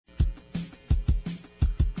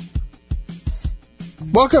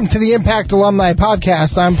Welcome to the Impact Alumni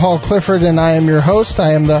Podcast. I'm Paul Clifford, and I am your host.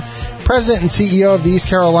 I am the President and CEO of the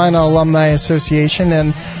East Carolina Alumni Association,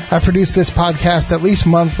 and I produce this podcast at least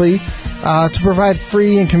monthly to provide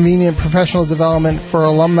free and convenient professional development for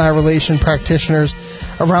alumni relation practitioners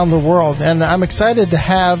around the world. And I'm excited to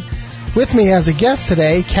have with me as a guest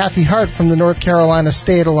today, Kathy Hart from the North Carolina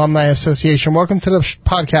State Alumni Association. Welcome to the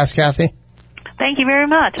podcast, Kathy. Thank you very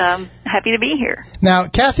much. I'm happy to be here. Now,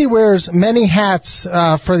 Kathy wears many hats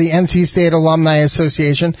for the NC State Alumni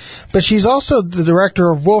Association, but she's also the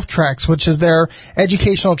director of Wolf Treks, which is their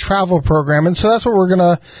educational travel program. And so that's what we're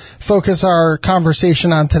going to focus our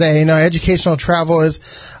conversation on today. You know, educational travel is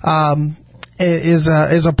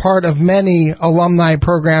a part of many alumni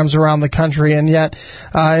programs around the country, and yet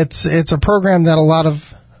it's a program that a lot of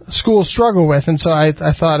schools struggle with, and so I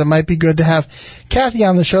thought it might be good to have Kathy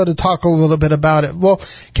on the show to talk a little bit about it. Well,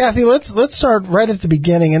 Kathy, let's start right at the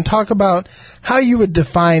beginning and talk about how you would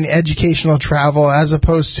define educational travel as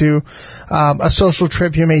opposed to a social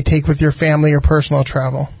trip you may take with your family or personal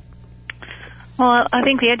travel. Well, I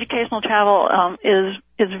think the educational travel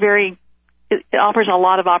is very. It offers a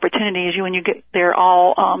lot of opportunities. When you get there,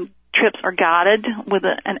 all trips are guided with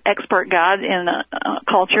an expert guide in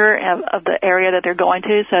culture of the area that they're going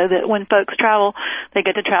to, so that when folks travel, they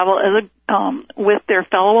get to travel as with their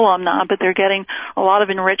fellow alumni, but they're getting a lot of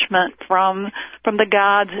enrichment from the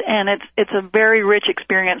guides, and it's a very rich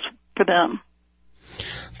experience for them.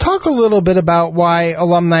 Talk a little bit about why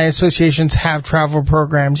alumni associations have travel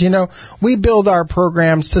programs. You know, we build our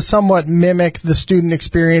programs to somewhat mimic the student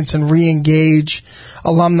experience and re-engage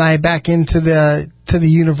alumni back into the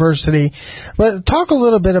university. But talk a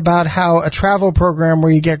little bit about how a travel program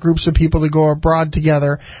where you get groups of people to go abroad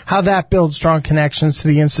together, how that builds strong connections to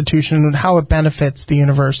the institution and how it benefits the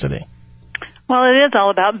university. Well, it is all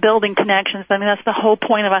about building connections. I mean, that's the whole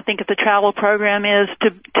point of, I think, of the travel program is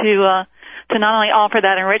to not only offer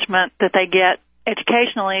that enrichment that they get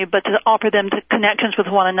educationally, but to offer them to connections with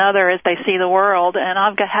one another as they see the world. And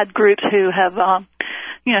I've had groups who have,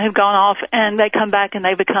 who've gone off and they come back and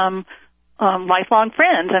they become lifelong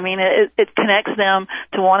friends. I mean, it connects them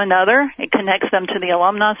to one another, it connects them to the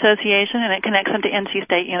Alumni Association, and it connects them to NC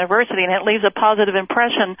State University, and it leaves a positive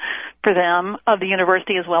impression for them of the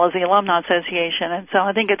university as well as the Alumni Association. And so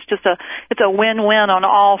I think it's a win-win on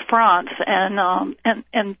all fronts, and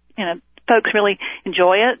folks really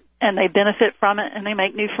enjoy it, and they benefit from it, and they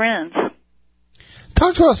make new friends.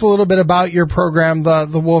 Talk to us a little bit about your program,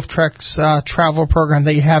 the Wolf Treks travel program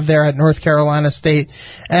that you have there at North Carolina State,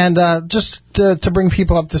 and just to bring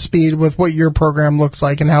people up to speed with what your program looks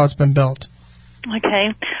like and how it's been built. Okay.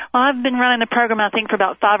 Well, I've been running the program, I think, for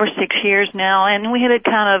about 5 or 6 years now, and we had it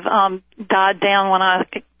kind of died down when I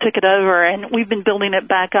took it over, and we've been building it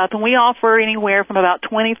back up. And we offer anywhere from about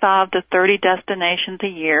 25 to 30 destinations a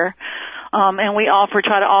year. And we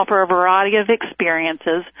try to offer a variety of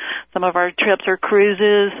experiences. Some of our trips are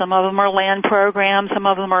cruises, some of them are land programs, some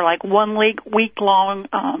of them are like 1 week long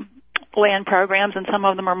land programs, and some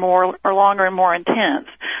of them are longer and more intense.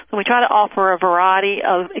 So we try to offer a variety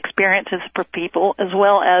of experiences for people as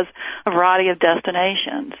well as a variety of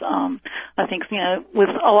destinations. I think, with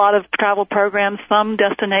a lot of travel programs, some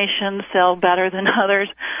destinations sell better than others.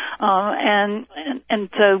 And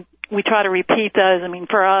so we try to repeat those. I mean,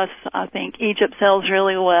 for us, I think Egypt sells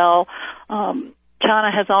really well.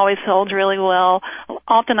 China has always sold really well.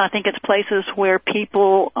 Often I think it's places where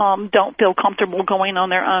people don't feel comfortable going on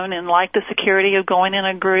their own and like the security of going in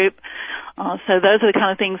a group. So those are the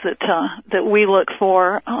kind of things that we look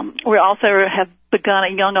for. We also have begun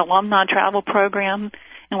a young alumni travel program,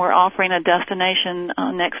 and we're offering a destination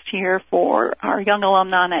next year for our young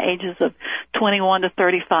alumni in the ages of 21 to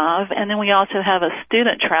 35. And then we also have a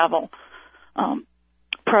student travel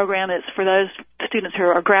program. It's for those students who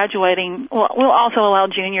are graduating. We'll also allow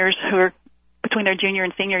juniors who are between their junior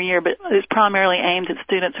and senior year, but it's primarily aimed at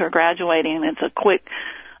students who are graduating. And it's a quick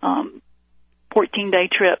 14-day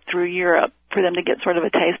trip through Europe for them to get sort of a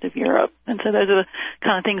taste of Europe. And so those are the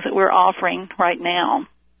kind of things that we're offering right now.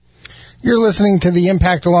 You're listening to the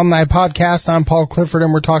Impact Alumni Podcast. I'm Paul Clifford,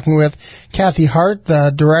 and we're talking with Kathy Hart,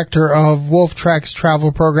 the director of Wolf Treks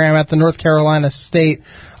travel program at the North Carolina State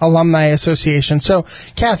Alumni Association. So,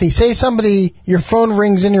 Kathy, say your phone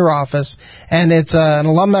rings in your office, and it's an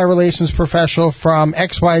alumni relations professional from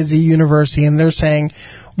XYZ University, and they're saying,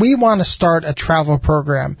 we want to start a travel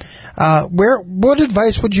program. What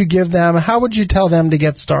advice would you give them? How would you tell them to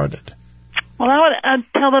get started? Well, I'd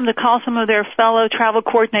tell them to call some of their fellow travel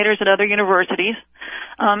coordinators at other universities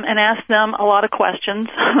and ask them a lot of questions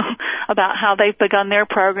about how they've begun their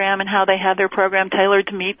program and how they have their program tailored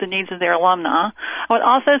to meet the needs of their alumni. I would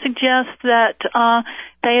also suggest that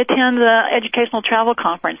they attend the educational travel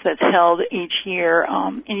conference that's held each year,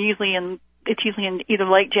 and it's usually in either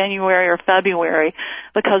late January or February,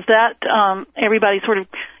 because that everybody sort of,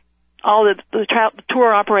 all the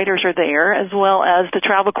tour operators are there, as well as the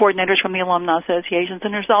travel coordinators from the alumni associations,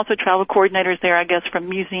 and there's also travel coordinators there, I guess, from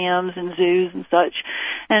museums and zoos and such.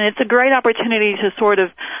 And it's a great opportunity to sort of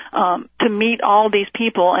to meet all these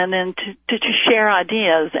people and then to share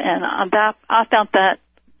ideas. And I found that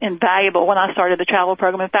invaluable when I started the travel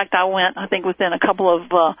program. In fact, I went, I think, within a couple of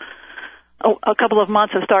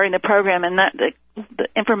months of starting the program, and the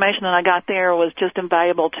information that I got there was just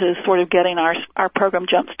invaluable to sort of getting our program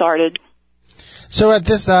jump started. So at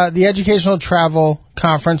this, the Educational Travel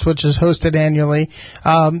Conference, which is hosted annually,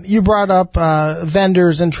 you brought up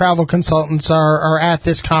vendors and travel consultants are at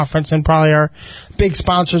this conference and probably are big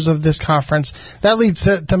sponsors of this conference. That leads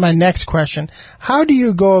to my next question. How do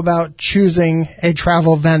you go about choosing a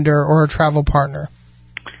travel vendor or a travel partner?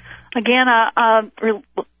 Again, I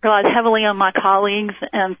relied heavily on my colleagues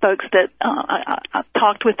and folks that I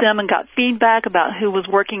talked with them and got feedback about who was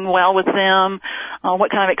working well with them,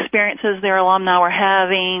 what kind of experiences their alumni were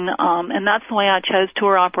having, and that's the way I chose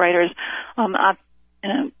tour operators.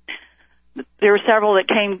 There were several that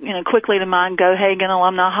came, quickly to mind, Gohagen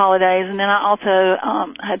Alumni Holidays, and then I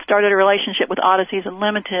also had started a relationship with Odysseys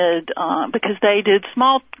Unlimited because they did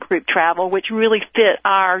small group travel, which really fit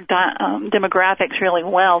our demographics really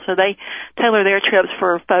well. So they tailor their trips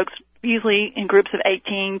for folks usually in groups of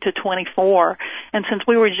 18 to 24. And since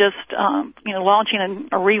we were just, launching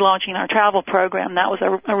or relaunching our travel program, that was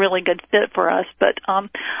a really good fit for us. But, I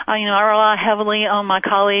rely heavily on my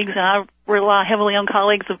colleagues, and I rely heavily on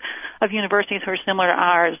colleagues of universities who are similar to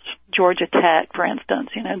ours. Georgia Tech, for instance,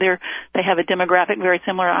 they have a demographic very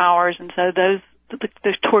similar to ours, and so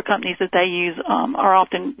the tour companies that they use are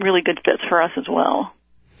often really good fits for us as well.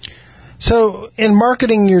 So in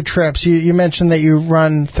marketing your trips, you mentioned that you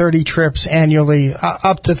run 30 trips annually,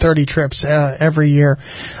 up to 30 trips every year.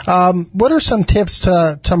 What are some tips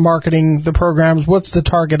to marketing the programs? What's the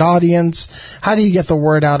target audience? How do you get the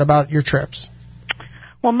word out about your trips?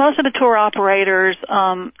 Well, most of the tour operators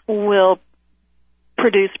will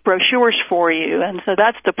produce brochures for you, and so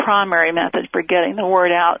that's the primary method for getting the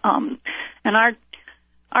word out. And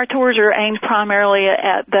our tours are aimed primarily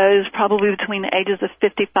at those probably between the ages of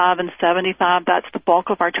 55 and 75. That's the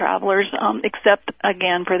bulk of our travelers, except,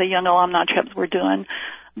 again, for the young alumni trips we're doing.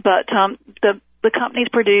 But the companies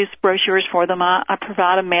produce brochures for them. I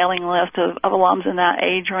provide a mailing list of alums in that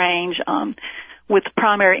age range, with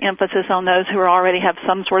primary emphasis on those who already have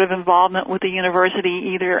some sort of involvement with the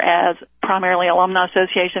university, either as primarily alumni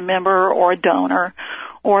association member or a donor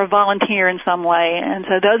or a volunteer in some way. And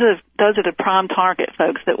so those are the prime target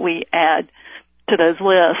folks that we add to those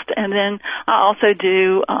lists. And then I also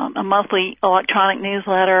do a monthly electronic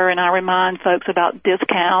newsletter, and I remind folks about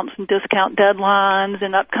discounts and discount deadlines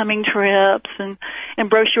and upcoming trips and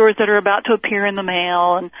brochures that are about to appear in the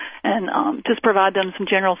mail, and just provide them some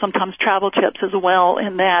general, sometimes travel tips as well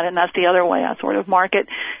in that. And that's the other way I sort of market.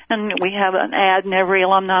 And we have an ad in every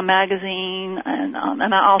alumni magazine,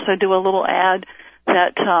 and I also do a little ad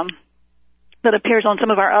that appears on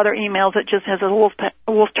some of our other emails that just has a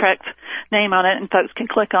Wolf Trek's name on it, and folks can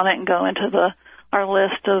click on it and go into our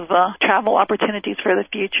list of travel opportunities for the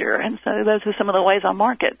future. And so those are some of the ways I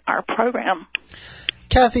market our program.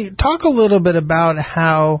 Kathy, talk a little bit about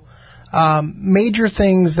how major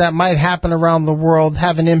things that might happen around the world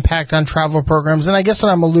have an impact on travel programs. And I guess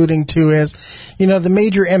what I'm alluding to is, the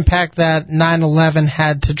major impact that 9/11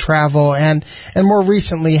 had to travel, and more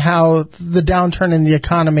recently how the downturn in the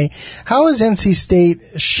economy. How has NC State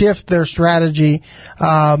shift their strategy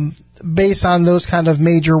based on those kind of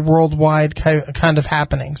major worldwide kind of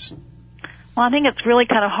happenings? Well, I think it's really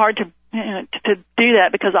kind of hard to do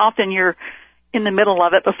that, because often you're in the middle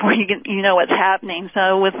of it before you know what's happening.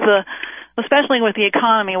 So especially with the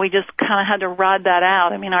economy, we just kind of had to ride that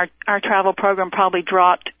out. I mean, our travel program probably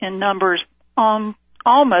dropped in numbers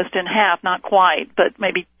almost in half, not quite, but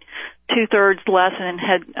maybe 2/3 less than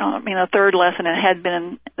a third less than it had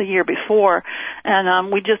been the year before. And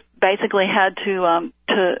we just basically had to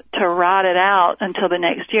ride it out until the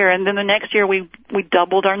next year. And then the next year we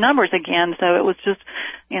doubled our numbers again. So it was just,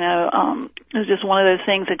 it was just one of those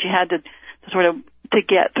things that you had to sort of to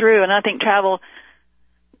get through. And I think travel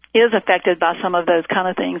is affected by some of those kind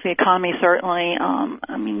of things. The economy certainly.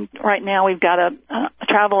 Right now we've got a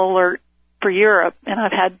travel alert for Europe, and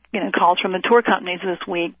I've had, calls from the tour companies this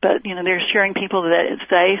week, but, they're assuring people that it's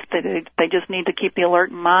safe, that they just need to keep the alert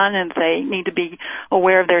in mind, and they need to be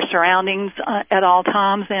aware of their surroundings at all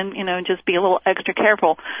times, and, just be a little extra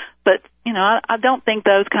careful. But, I don't think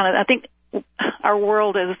I think our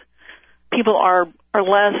world is, people are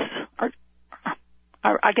less,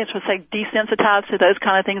 I guess we'll say desensitized to those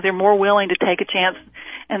kind of things. They're more willing to take a chance,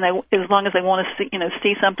 and as long as they want to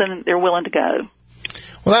see something, they're willing to go.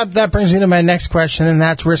 Well, that brings me to my next question, and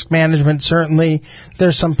that's risk management. Certainly,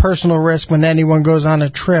 there's some personal risk when anyone goes on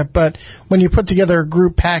a trip, but when you put together a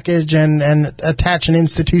group package and attach an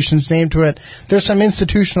institution's name to it, there's some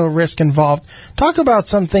institutional risk involved. Talk about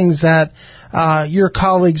some things that your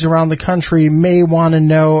colleagues around the country may want to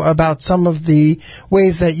know about some of the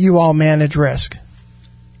ways that you all manage risk.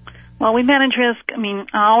 Well, we manage risk. I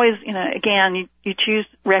always, again, you choose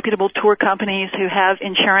reputable tour companies who have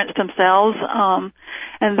insurance themselves.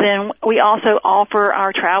 And then we also offer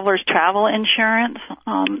our travelers travel insurance.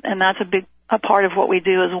 And that's a part of what we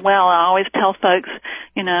do as well. I always tell folks,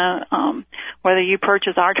 whether you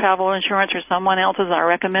purchase our travel insurance or someone else's, I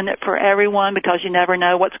recommend it for everyone because you never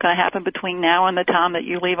know what's going to happen between now and the time that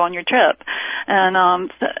you leave on your trip.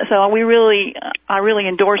 And so I really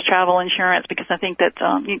endorse travel insurance because I think that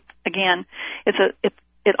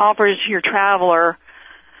it offers your traveler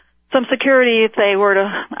some security if they were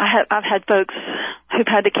to. I've had folks who've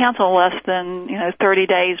had to cancel less than 30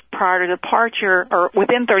 days prior to departure, or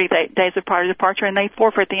within 30 days of prior to departure, and they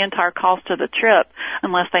forfeit the entire cost of the trip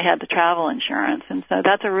unless they had the travel insurance. And so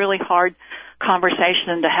that's a really hard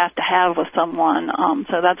conversation to have with someone.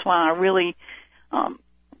 So that's why I really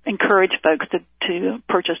encourage folks to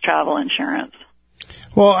purchase travel insurance.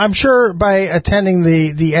 Well, I'm sure by attending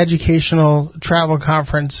the educational travel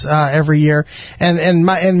conference every year, and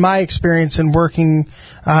in my experience in working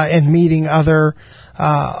and meeting other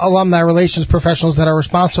alumni relations professionals that are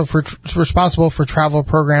responsible for travel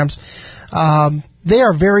programs, they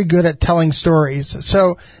are very good at telling stories.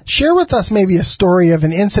 So share with us maybe a story of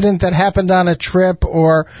an incident that happened on a trip,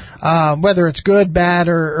 or whether it's good, bad,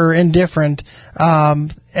 or indifferent,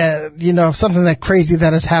 something that crazy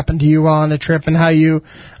that has happened to you while on a trip, and how you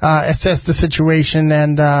assess the situation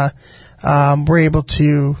and were able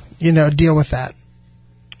to deal with that.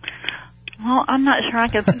 Well, I'm not sure I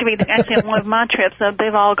can think of anything. Actually, on one of my trips,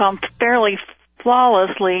 they've all gone fairly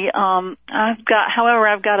flawlessly. I've got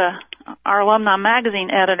our alumni magazine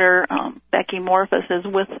editor, Becky Morphus, is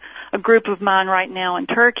with a group of mine right now in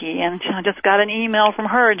Turkey, and I just got an email from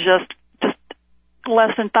her just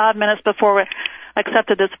less than 5 minutes before we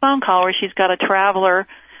accepted this phone call, where she's got a traveler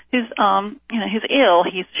who's ill.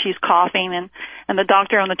 She's coughing, and the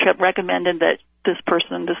doctor on the trip recommended that this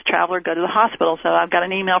traveler go to the hospital. So I've got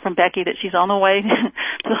an email from Becky that she's on the way to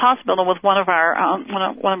the hospital with one of our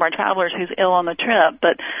travelers who's ill on the trip.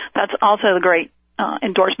 But that's also a great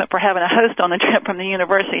endorsement for having a host on the trip from the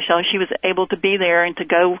university. So she was able to be there and to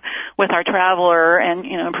go with our traveler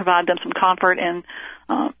and provide them some comfort and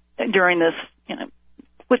during this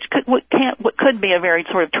what could be a very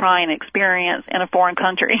sort of trying experience in a foreign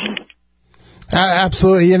country.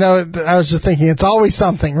 Absolutely. I was just thinking, it's always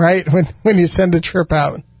something, right, when you send a trip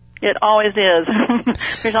out. It always is.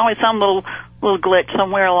 There's always some little glitch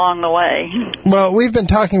somewhere along the way. Well, we've been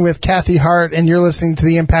talking with Kathy Hart, and you're listening to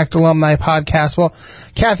the Impact Alumni Podcast. Well,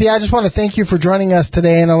 Kathy, I just want to thank you for joining us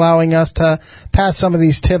today and allowing us to pass some of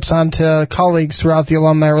these tips on to colleagues throughout the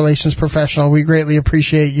alumni relations professional. We greatly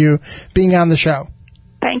appreciate you being on the show.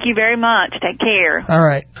 Thank you very much. Take care. All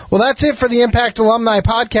right. Well, that's it for the Impact Alumni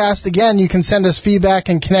Podcast. Again, you can send us feedback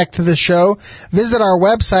and connect to the show. Visit our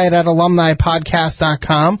website at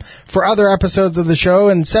alumnipodcast.com for other episodes of the show,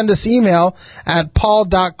 and send us email at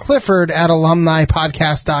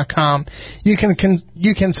paul.clifford@alumnipodcast.com. You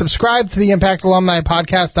can subscribe to the Impact Alumni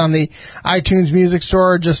Podcast on the iTunes Music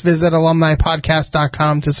Store. Just visit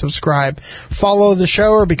alumnipodcast.com to subscribe. Follow the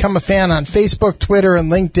show or become a fan on Facebook, Twitter,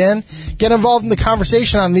 and LinkedIn. Get involved in the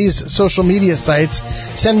conversation on these social media sites.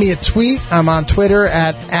 Send me a tweet. I'm on Twitter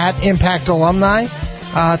at Impact Alumni.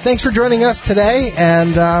 Thanks for joining us today,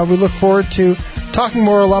 and we look forward to talking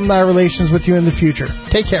more alumni relations with you in the future.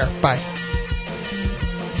 Take care. Bye.